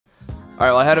All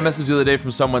right, well, I had a message the other day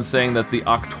from someone saying that the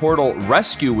octortal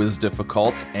rescue was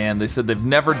difficult, and they said they've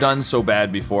never done so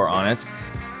bad before on it.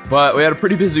 But we had a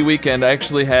pretty busy weekend. I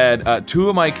actually had two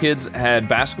of my kids had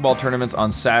basketball tournaments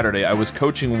on Saturday. I was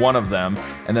coaching one of them,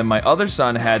 and then my other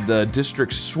son had the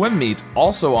district swim meet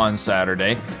also on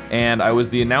Saturday, and I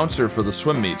was the announcer for the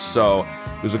swim meet. So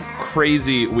it was a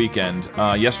crazy weekend.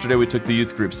 Yesterday we took the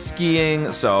youth group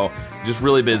skiing, so just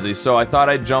really busy. So I thought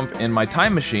I'd jump in my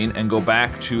time machine and go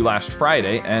back to last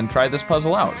Friday and try this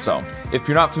puzzle out. So if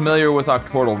you're not familiar with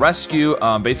octortal rescue,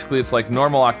 basically it's like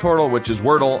normal octortal, which is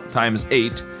Wordle times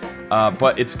 8.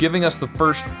 But it's giving us the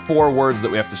first 4 words that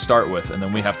we have to start with, and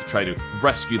then we have to try to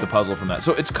rescue the puzzle from that.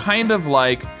 So it's kind of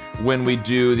like when we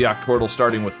do the octortal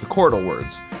starting with the chordal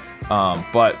words,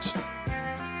 but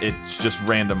it's just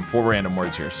random, 4 random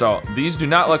words here. So these do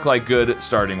not look like good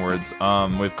starting words. We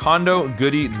have condo,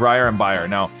 goody, dryer, and buyer.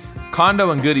 Now, condo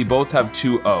and goody both have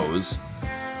 2 O's,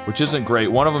 which isn't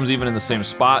great. One of them's even in the same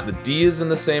spot. The D is in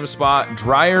the same spot.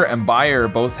 Dryer and buyer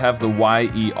both have the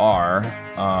Y-E-R.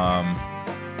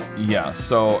 Yeah,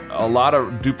 so a lot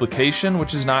of duplication,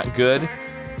 which is not good.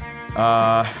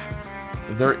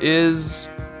 There is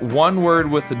 1 word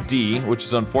with a D, which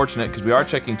is unfortunate because we are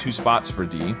checking 2 spots for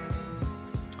D.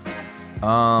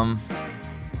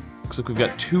 Looks like we've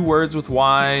got 2 words with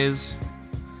Y's.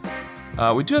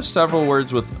 We do have several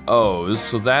words with O's,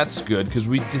 so that's good because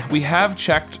we have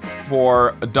checked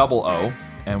for a double O,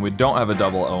 and we don't have a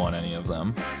double O on any of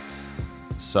them.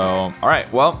 So, all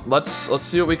right, well, let's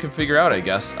see what we can figure out, I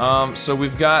guess. So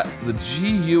we've got the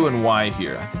G, U, and Y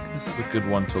here. I think this is a good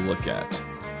one to look at.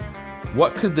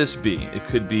 What could this be? It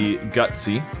could be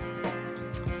gutsy.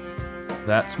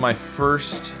 That's my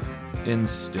first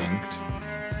instinct.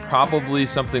 Probably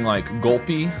something like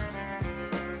gulpy.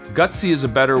 Gutsy is a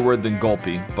better word than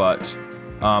gulpy, but,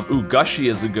 ooh, gushy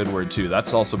is a good word too.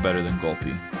 That's also better than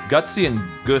gulpy. Gutsy and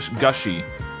gushy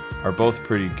are both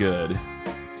pretty good.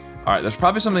 All right, there's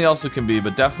probably something else it can be,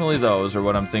 but definitely those are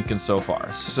what I'm thinking so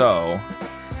far. So,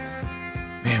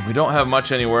 man, we don't have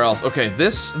much anywhere else. Okay,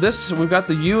 this we've got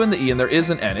the U and the E, and there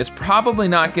is an N. It's probably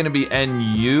not going to be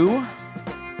N-U.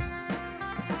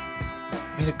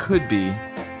 I mean, it could be.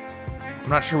 I'm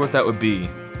not sure what that would be,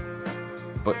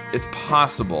 but it's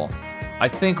possible. I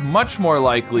think much more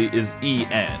likely is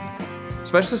E-N,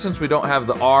 especially since we don't have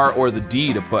the R or the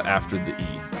D to put after the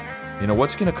E. You know,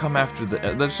 what's gonna come after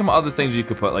the, there's some other things you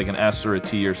could put, like an S or a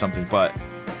T or something, but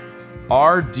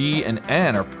R, D, and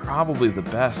N are probably the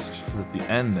best for the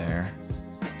N there.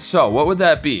 So, what would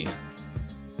that be?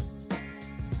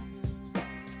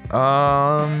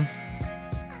 I'm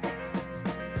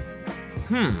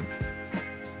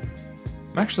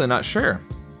actually not sure.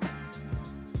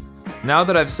 Now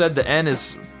that I've said the N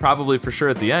is probably for sure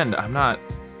at the end, I'm not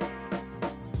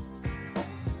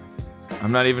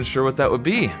even sure what that would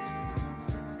be.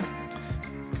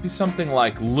 Be something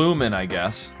like lumen, I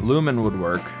guess. Lumen would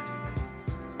work.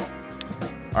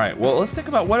 All right, well, let's think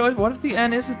about what if the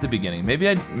N is at the beginning? Maybe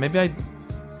I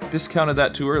discounted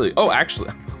that too early. Oh,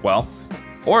 actually, well,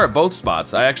 or at both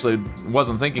spots. I actually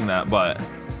wasn't thinking that, but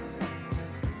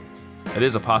it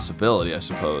is a possibility, I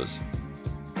suppose.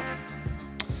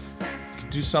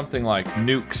 Could do something like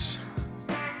nukes.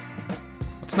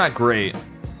 It's not great.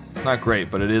 It's not great,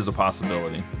 but it is a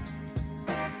possibility.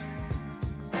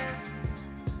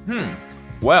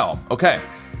 Well, okay.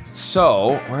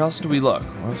 So, where else do we look?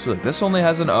 Where else do we look? This only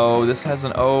has an O, this has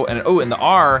an O, and an O, and the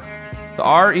R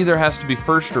either has to be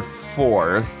first or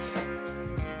fourth.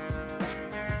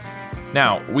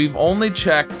 Now, we've only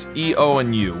checked E, O,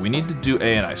 and U. We need to do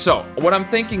A and I. So, what I'm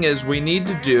thinking is we need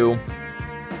to do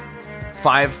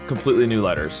 5 completely new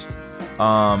letters.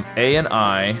 A and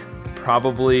I,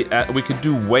 probably, we could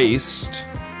do waste.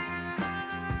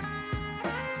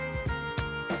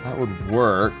 That would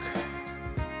work.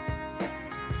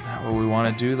 Is that what we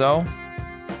want to do, though?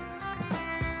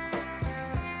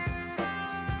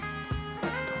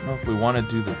 Don't know if we want to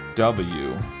do the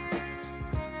W.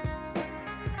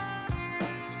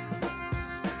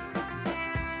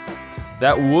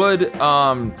 That would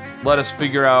let us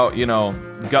figure out, you know,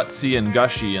 gutsy and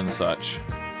gushy and such.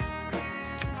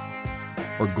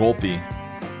 Or gulpy.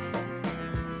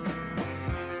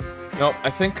 Nope, I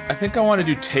think I want to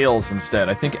do tails instead.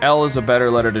 I think L is a better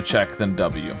letter to check than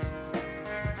W.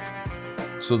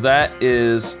 So that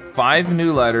is 5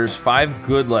 new letters, 5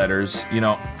 good letters. You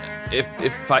know,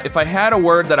 if I had a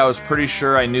word that I was pretty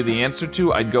sure I knew the answer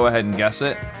to, I'd go ahead and guess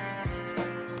it.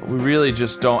 But we really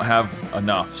just don't have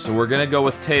enough. So we're gonna go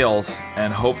with tails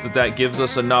and hope that that gives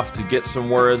us enough to get some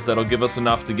words that'll give us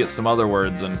enough to get some other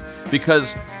words. And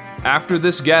because after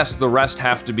this guess, the rest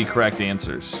have to be correct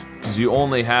answers. Because you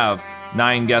only have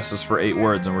 9 guesses for 8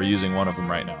 words, and we're using one of them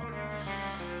right now.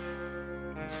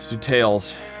 Let's do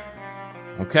tails.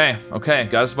 Okay, okay,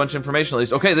 got us a bunch of information at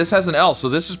least. Okay, this has an L, so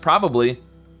this is probably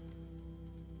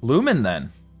lumen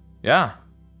then. Yeah.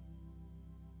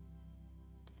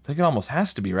 I think it almost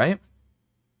has to be, right?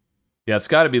 Yeah, it's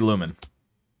got to be lumen.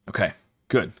 Okay,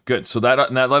 good, good. So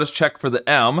that let us check for the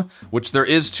M, which there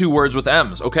is 2 words with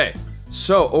M's. Okay,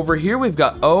 so over here we've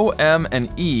got O, M,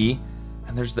 and E,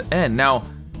 and there's the N. Now,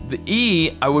 the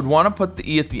E, I would want to put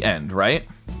the E at the end, right?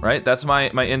 Right, that's my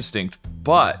instinct,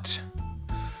 but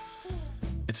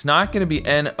it's not going to be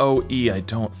N-O-E, I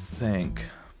don't think.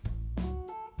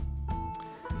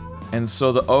 And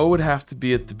so the O would have to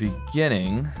be at the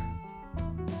beginning.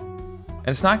 And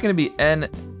it's not going to be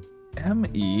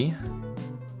N-M-E.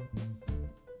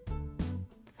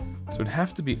 So it'd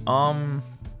have to be, it'd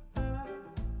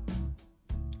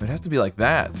have to be like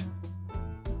that.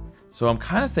 So I'm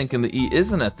kind of thinking the E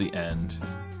isn't at the end.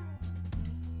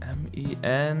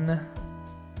 M-E-N.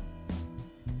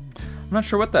 I'm not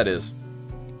sure what that is.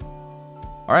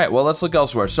 All right, well, let's look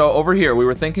elsewhere. So over here, we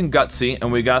were thinking gutsy,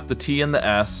 and we got the T and the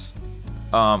S.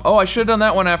 Oh, I should have done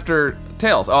that one after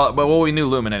tails. Oh, but well, we knew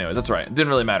lumen anyways. That's right. It didn't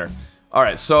really matter. All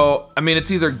right, so, I mean,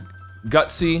 it's either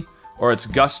gutsy or it's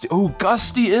gusty. Oh,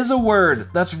 gusty is a word.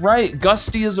 That's right.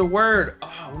 Gusty is a word.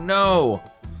 Oh, no.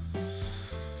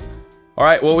 All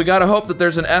right, well, we gotta hope that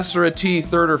there's an S or a T,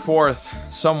 third or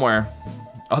fourth, somewhere.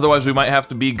 Otherwise, we might have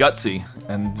to be gutsy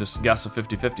and just guess a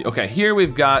 50-50. Okay, here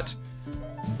we've got,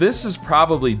 this is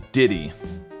probably Diddy.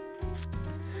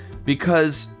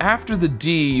 Because after the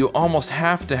D, you almost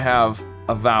have to have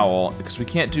a vowel, because we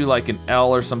can't do like an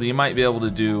L or something. You might be able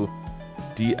to do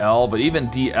DL, but even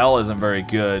DL isn't very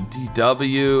good.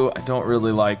 DW, I don't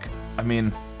really like, I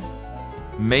mean,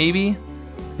 maybe?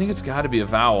 I think it's gotta be a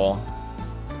vowel.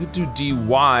 Could do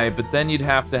DY, but then you'd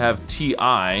have to have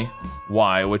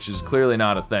TIY, which is clearly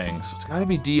not a thing. So it's gotta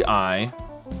be DI.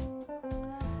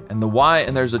 And the Y,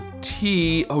 and there's a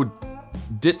T, oh,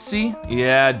 Ditzy?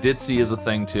 Yeah, Ditzy is a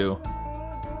thing too.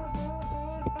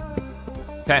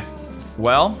 Okay,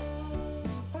 well,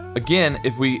 again,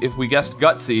 if we guessed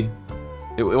gutsy,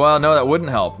 well, no, that wouldn't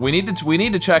help. We need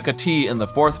to check a T in the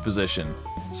 4th position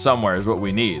somewhere is what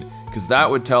we need, because that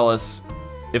would tell us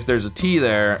if there's a T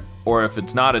there, or if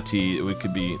it's not a T, it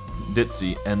could be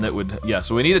Ditzy, and that would, yeah,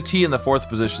 so we need a T in the 4th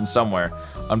position somewhere.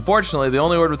 Unfortunately, the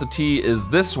only word with a T is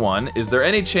this one. Is there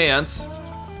any chance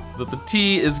that the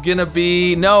T is gonna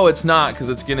be, no, it's not, because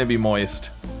it's gonna be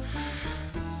moist.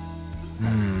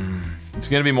 It's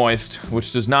gonna be moist,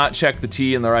 which does not check the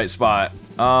T in the right spot.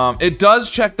 It does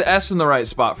check the S in the right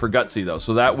spot for gutsy though,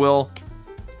 so that will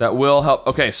help.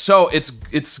 Okay, so it's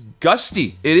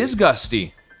gusty. It is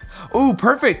gusty. Ooh,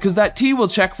 perfect, because that T will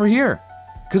check for here.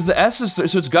 Because the S is, so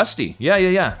it's gusty.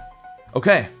 Yeah.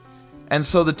 Okay, and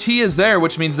so the T is there,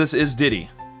 which means this is Diddy.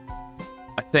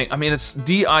 I think, I mean, it's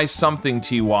D-I something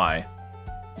T-Y.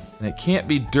 And it can't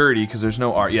be dirty, because there's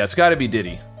no R. Yeah, it's gotta be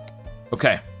Diddy.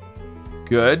 Okay,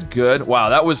 good. Wow,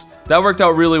 that worked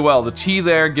out really well. The T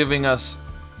there giving us,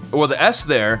 well, the S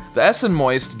there, the S in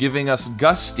moist giving us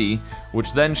gusty,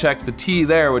 which then checked the T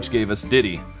there, which gave us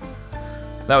Diddy.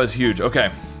 That was huge,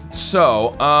 okay.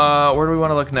 So, where do we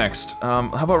want to look next? How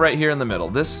about right here in the middle?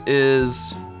 This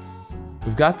is,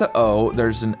 we've got the O,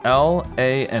 there's an L,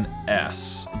 A, and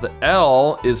S. The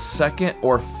L is 2nd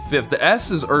or 5th. The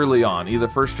S is early on, either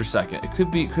 1st or 2nd. It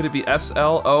could it be S,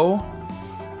 L, O,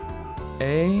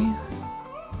 A?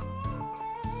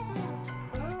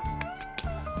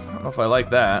 I don't know if I like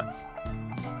that.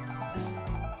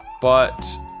 But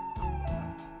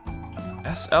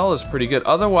SL is pretty good.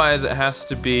 Otherwise, it has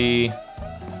to be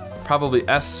probably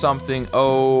S something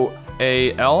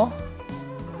O-A-L.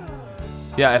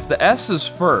 Yeah, if the S is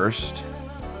 1st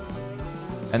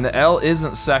and the L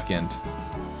isn't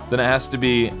 2nd, then it has to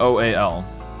be O-A-L.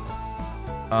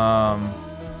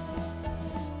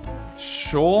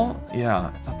 Shoal?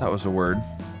 Yeah, I thought that was a word.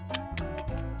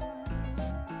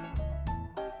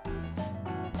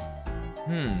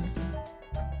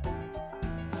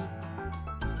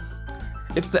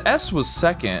 If the S was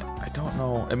 2nd, I don't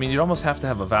know. I mean, you'd almost have to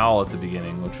have a vowel at the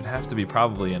beginning, which would have to be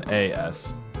probably an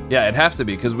A-S. Yeah, it'd have to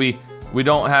be, because we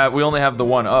only have the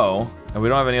one O, and we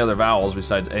don't have any other vowels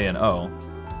besides A and O.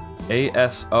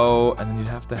 A-S-O, and then you'd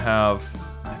have to have,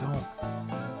 I don't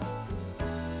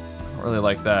really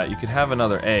like that. You could have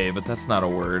another A, but that's not a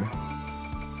word.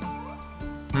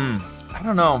 I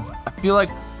don't know. I feel like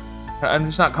I'm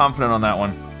just not confident on that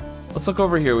one. Let's look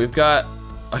over here. We've got,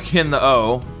 again, the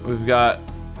O. We've got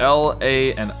L,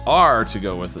 A, and R to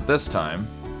go with it this time.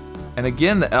 And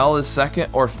again, the L is 2nd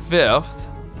or 5th.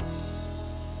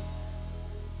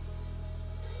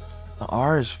 The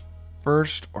R is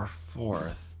first or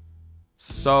fourth.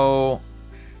 So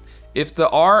if the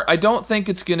R, I don't think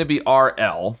it's gonna be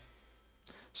RL.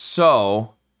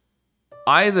 So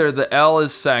either the L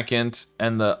is second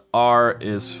and the R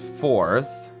is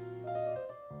fourth,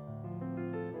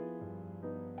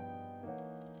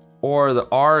 or the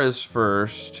R is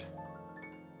first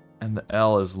and the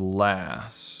L is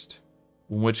last.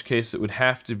 In which case it would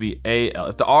have to be AL.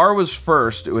 If the R was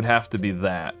first, it would have to be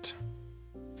that.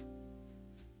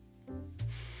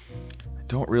 I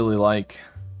don't really like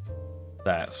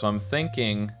that, so I'm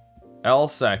thinking L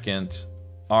second,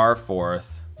 R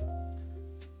fourth.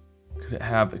 Could it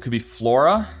have, it could be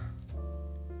Flora?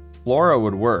 Flora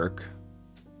would work.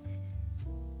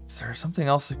 Is there something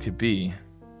else it could be?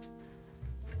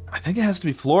 I think it has to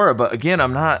be Flora, but again,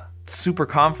 I'm not super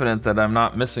confident that I'm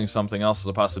not missing something else as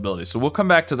a possibility. So we'll come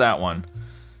back to that one.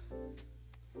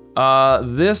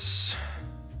 This,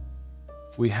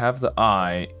 we have the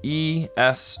I, E,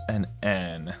 S, and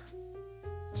N.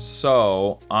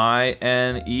 So, I,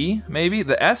 N, E, maybe?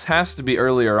 The S has to be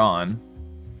earlier on.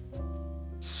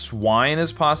 Swine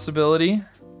is possibility.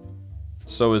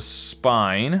 So is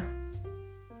spine.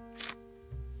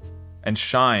 And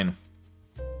shine.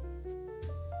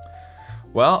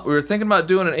 Well, we were thinking about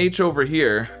doing an H over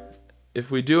here.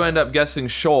 If we do end up guessing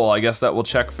shoal, I guess that will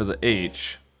check for the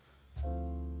H.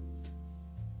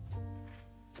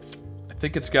 I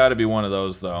think it's gotta be one of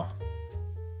those though.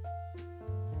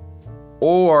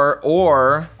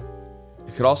 Or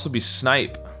it could also be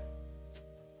snipe.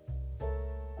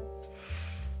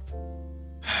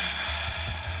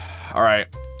 All right,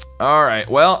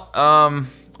 well,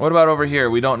 what about over here?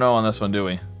 We don't know on this one, do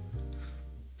we?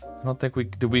 I don't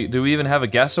think do we even have a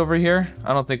guess over here?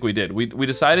 I don't think we did. We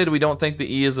decided we don't think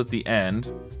the E is at the end.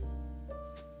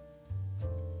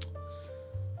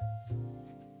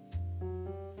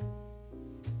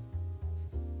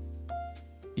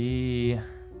 E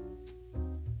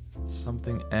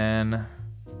something N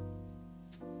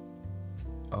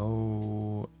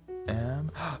O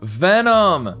M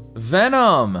Venom!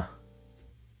 Venom!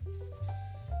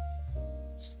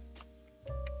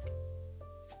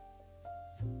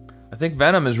 I think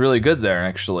Venom is really good there,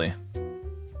 actually.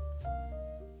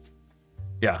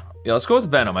 Yeah, let's go with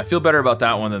Venom. I feel better about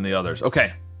that one than the others.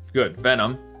 Okay, good,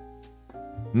 Venom.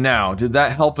 Now, did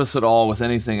that help us at all with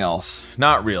anything else?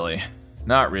 Not really,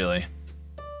 not really.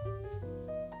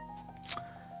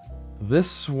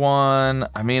 This one,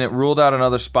 I mean, it ruled out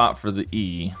another spot for the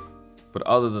E, but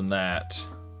other than that,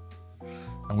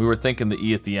 and we were thinking the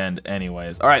E at the end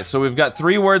anyways. All right, so we've got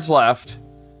 3 words left.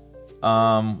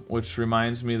 Which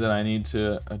reminds me that I need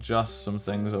to adjust some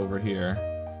things over here.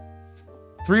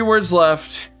 3 words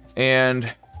left, and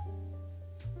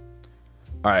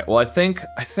all right. Well, I think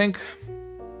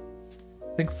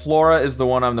Flora is the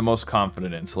one I'm the most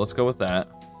confident in. So let's go with that.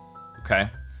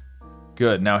 Okay,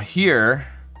 good. Now here,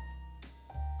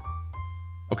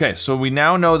 okay. So we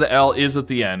now know the L is at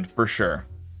the end for sure.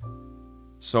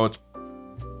 So it's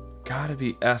gotta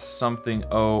be S something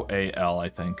O A L. I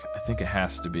think it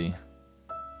has to be.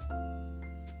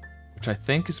 Which I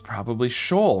think is probably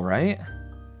shoal, right?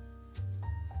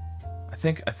 I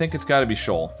think it's gotta be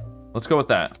shoal. Let's go with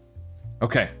that.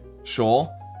 Okay,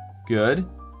 shoal, good.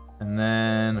 And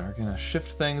then we're gonna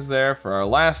shift things there for our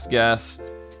last guess.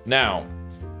 Now,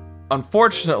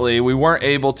 unfortunately, we weren't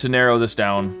able to narrow this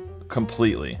down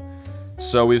completely.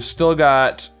 So we've still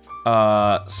got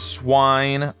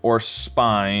swine or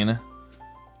spine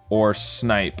or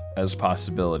snipe as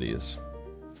possibilities.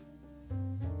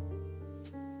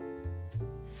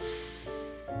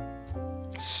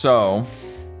 So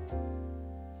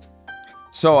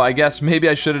I guess maybe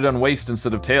I should have done waist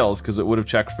instead of tails because it would have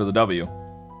checked for the W.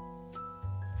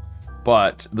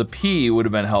 But the P would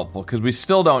have been helpful because we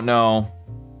still don't know.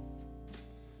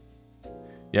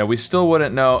 Yeah, we still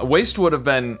wouldn't know. Waist would have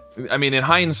been, I mean, in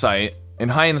hindsight,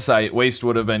 waist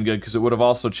would have been good because it would have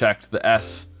also checked the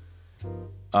S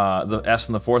in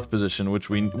the 4th position, which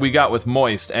we got with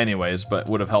moist anyways, but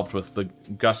would have helped with the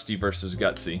gusty versus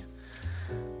gutsy.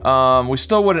 We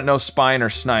still wouldn't know spine or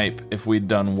snipe if we'd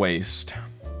done waist.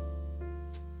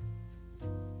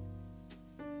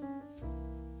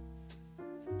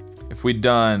 If we'd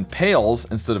done pails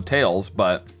instead of tails,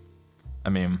 but, I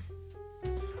mean,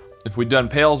 if we'd done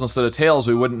pails instead of tails,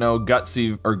 we wouldn't know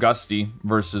gutsy or gusty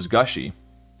versus gushy.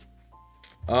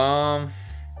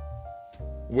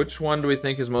 Which one do we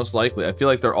think is most likely? I feel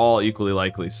like they're all equally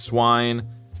likely. Swine,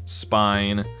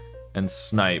 spine, and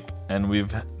snipe. And we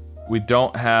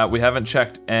haven't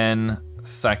checked N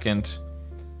second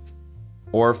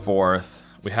or 4th.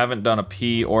 We haven't done a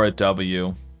P or a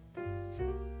W.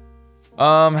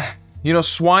 You know,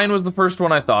 swine was the first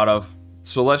one I thought of.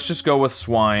 So let's just go with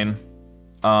swine.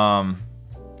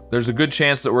 There's a good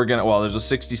chance that we're gonna, well, there's a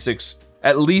 66,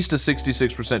 at least a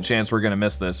 66% chance we're gonna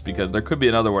miss this because there could be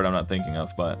another word I'm not thinking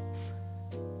of, but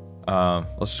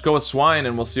let's just go with swine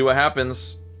and we'll see what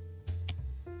happens.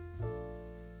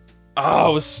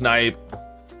 Oh, it was snipe.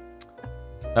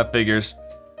 That figures.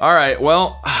 All right,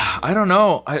 well, I don't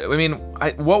know. I mean,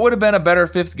 what would have been a better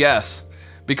fifth guess?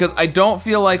 Because I don't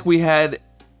feel like we had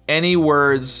any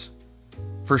words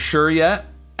for sure yet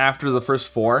after the first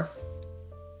 4.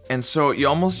 And so you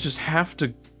almost just have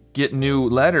to get new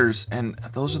letters, and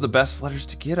those are the best letters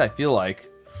to get, I feel like.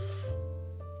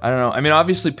 I don't know. I mean,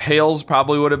 obviously pails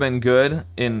probably would have been good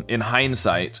in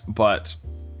hindsight, but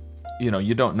you know,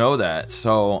 you don't know that.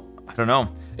 So I don't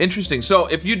know. Interesting. So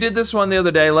if you did this one the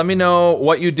other day, let me know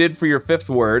what you did for your 5th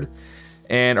word,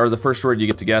 or the first word you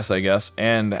get to guess, I guess,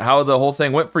 and how the whole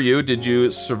thing went for you. Did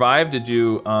you survive? Did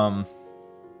you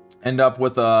end up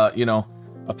with a, you know,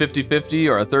 a 50-50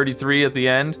 or a 33 at the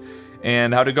end?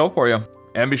 And how'd it go for you?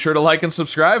 And be sure to like and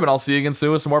subscribe, and I'll see you again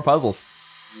soon with some more puzzles.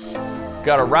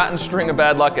 Got a rotten string of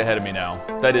bad luck ahead of me now.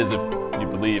 That is, if you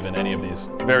believe in any of these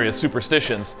various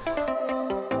superstitions.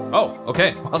 Oh,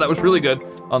 okay. Well, that was really good.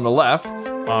 On the left.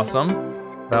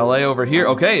 Awesome. Ballet over here.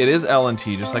 Okay, it is L and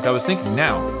T, just like I was thinking.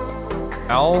 Now,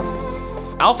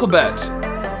 alphabet.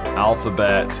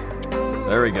 Alphabet.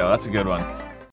 There we go. That's a good one.